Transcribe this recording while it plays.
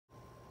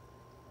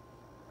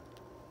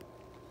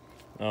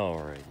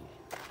Alrighty.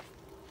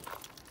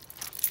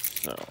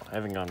 So, I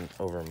haven't gone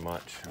over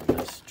much on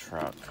this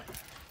truck,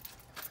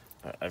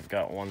 but I've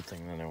got one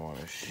thing that I want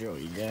to show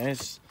you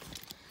guys.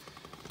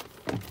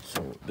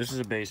 So, this is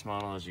a base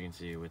model, as you can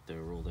see, with the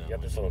roll down. You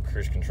got this little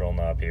cruise control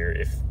knob here.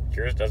 If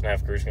yours doesn't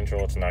have cruise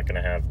control, it's not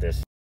going to have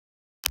this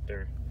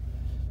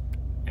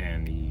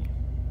and the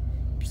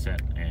set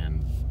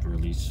and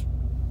release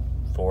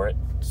for it.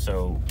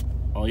 So,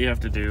 all you have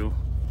to do,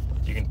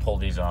 you can pull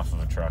these off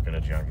of a truck at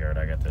a junkyard.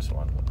 I got this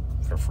one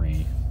for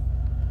free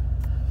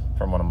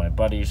from one of my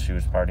buddies who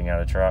was parting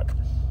out a truck.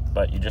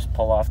 But you just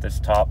pull off this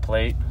top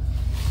plate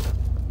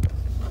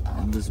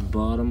and this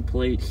bottom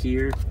plate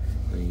here.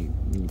 You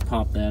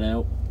pop that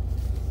out,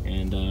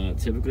 and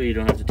typically you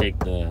don't have to take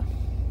the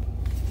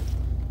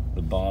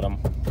bottom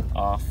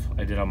off.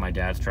 I did on my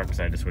dad's truck because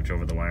I had to switch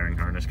over the wiring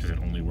harness because it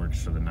only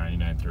works for the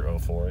 99 through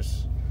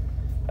 04s.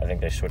 I think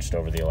they switched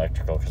over the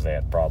electrical because they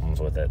had problems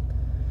with it,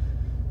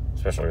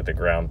 especially with the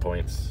ground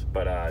points.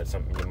 But it's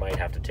something you might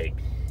have to take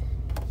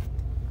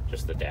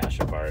just the dash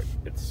apart.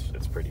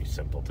 It's pretty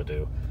simple to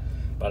do.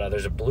 But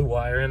there's a blue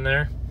wire in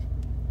there,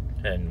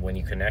 and when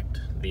you connect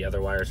the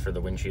other wires for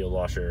the windshield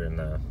washer and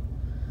the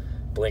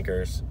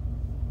blinkers,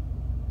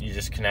 you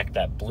just connect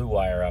that blue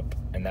wire up,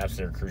 and that's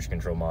their cruise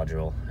control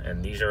module.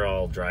 And these are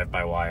all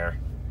drive-by-wire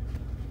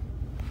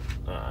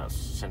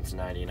since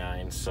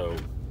 '99, so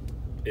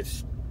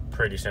it's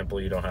pretty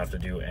simple. You don't have to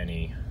do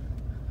any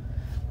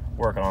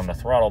work on the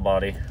throttle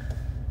body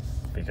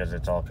because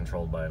it's all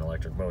controlled by an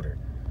electric motor.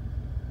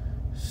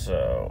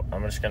 So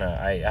I'm just gonna,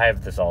 I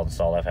have this all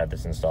installed. I've had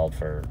this installed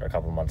for a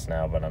couple months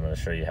now, but I'm gonna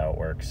show you how it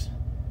works.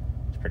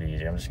 It's pretty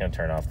easy. I'm just gonna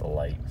turn off the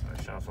light. So I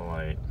shut off the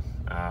light.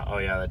 Oh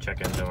yeah, the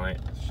check engine light.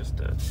 It's just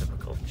a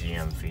typical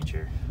GM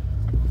feature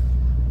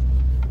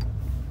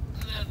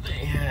that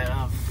they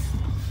have.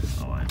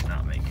 Oh, I'm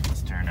not making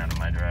this turn out of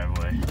my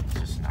driveway. It's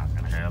just not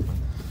gonna happen.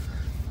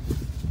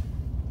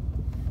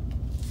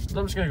 So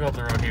I'm just gonna go up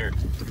the road here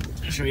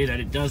to show you that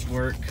it does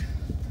work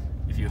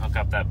if you hook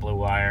up that blue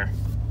wire.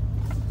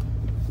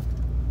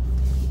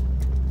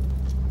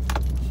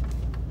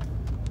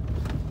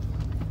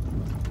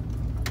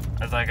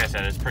 Like I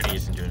said, it's pretty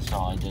easy to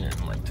install. I did it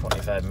in like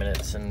 25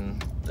 minutes in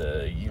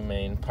the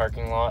UMaine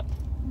parking lot.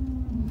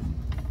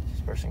 Is this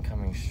person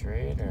coming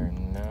straight or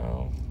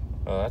no?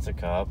 Oh, that's a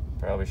cop.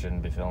 Probably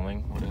shouldn't be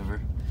filming.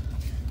 Whatever.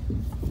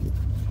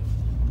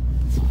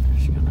 So I'm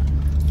just gonna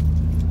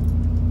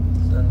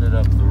send it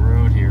up the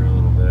road here a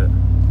little bit.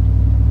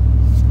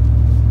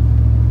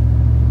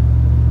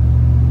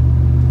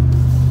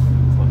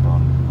 Flip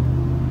on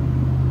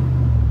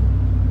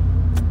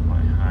my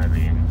high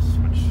beams,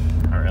 which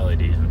are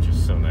LEDs, which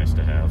is so nice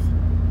to have.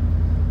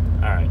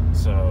 Alright,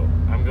 so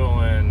I'm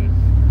gonna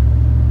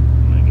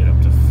get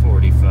up to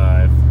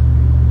 45.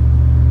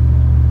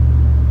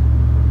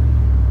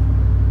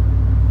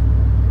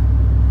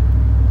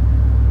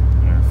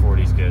 Alright,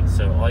 40's good.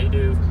 So all you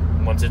do,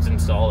 once it's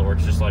installed, it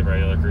works just like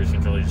regular cruise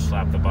control. You just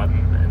slap the button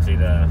and see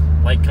the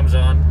light comes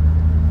on.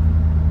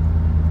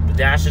 The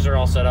dashes are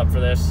all set up for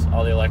this.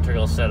 All the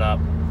electrical is set up.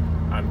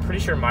 I'm pretty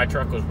sure my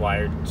truck was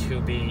wired to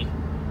be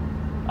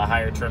a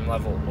higher trim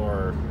level,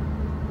 or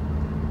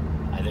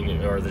I think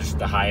or just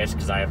the highest,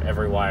 because I have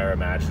every wire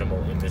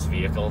imaginable in this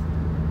vehicle,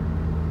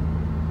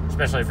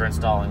 especially for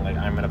installing. Like,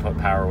 I'm going to put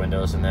power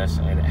windows in this,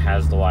 and it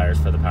has the wires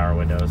for the power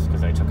windows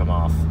because I took them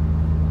off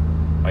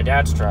my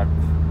dad's truck,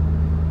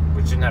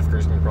 which didn't have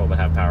cruise control but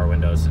have power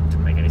windows. It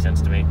didn't make any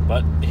sense to me,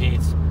 but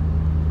he's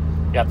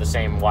got the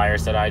same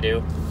wires that I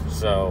do,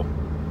 so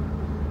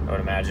I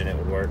would imagine it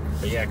would work.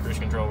 But yeah, cruise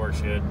control works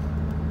good,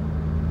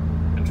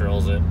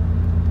 controls it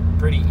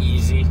pretty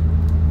easy. And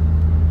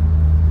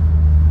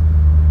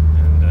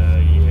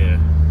yeah,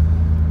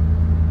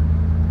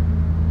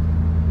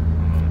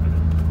 I'm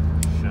gonna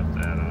shut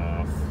that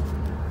off.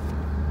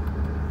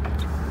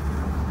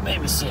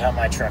 Maybe see how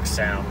my truck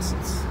sounds.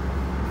 It's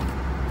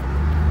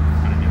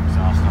got a new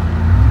exhaust on it.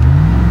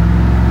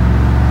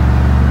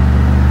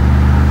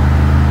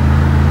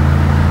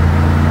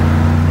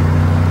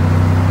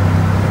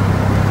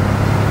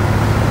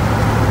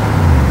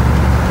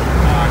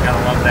 Oh, I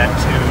gotta love that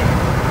tune.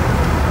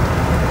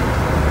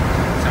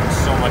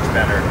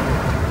 Better.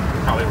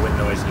 Probably wind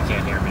noise, you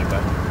can't hear me,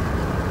 but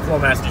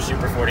Flowmaster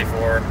Super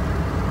 44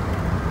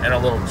 and a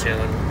little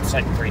tune. It's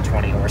like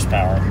 320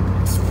 horsepower.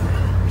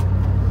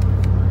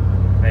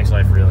 Makes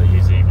life really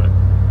easy, but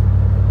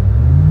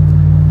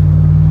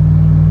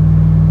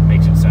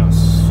makes it sound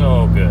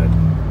so good.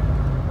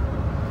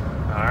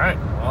 Alright,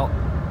 well,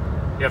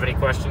 if you have any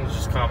questions,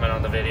 just comment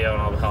on the video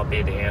and I'll help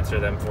you to answer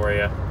them for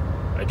you.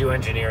 I do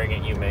engineering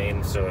at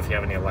UMaine, so if you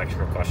have any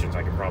electrical questions,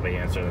 I can probably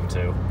answer them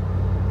too.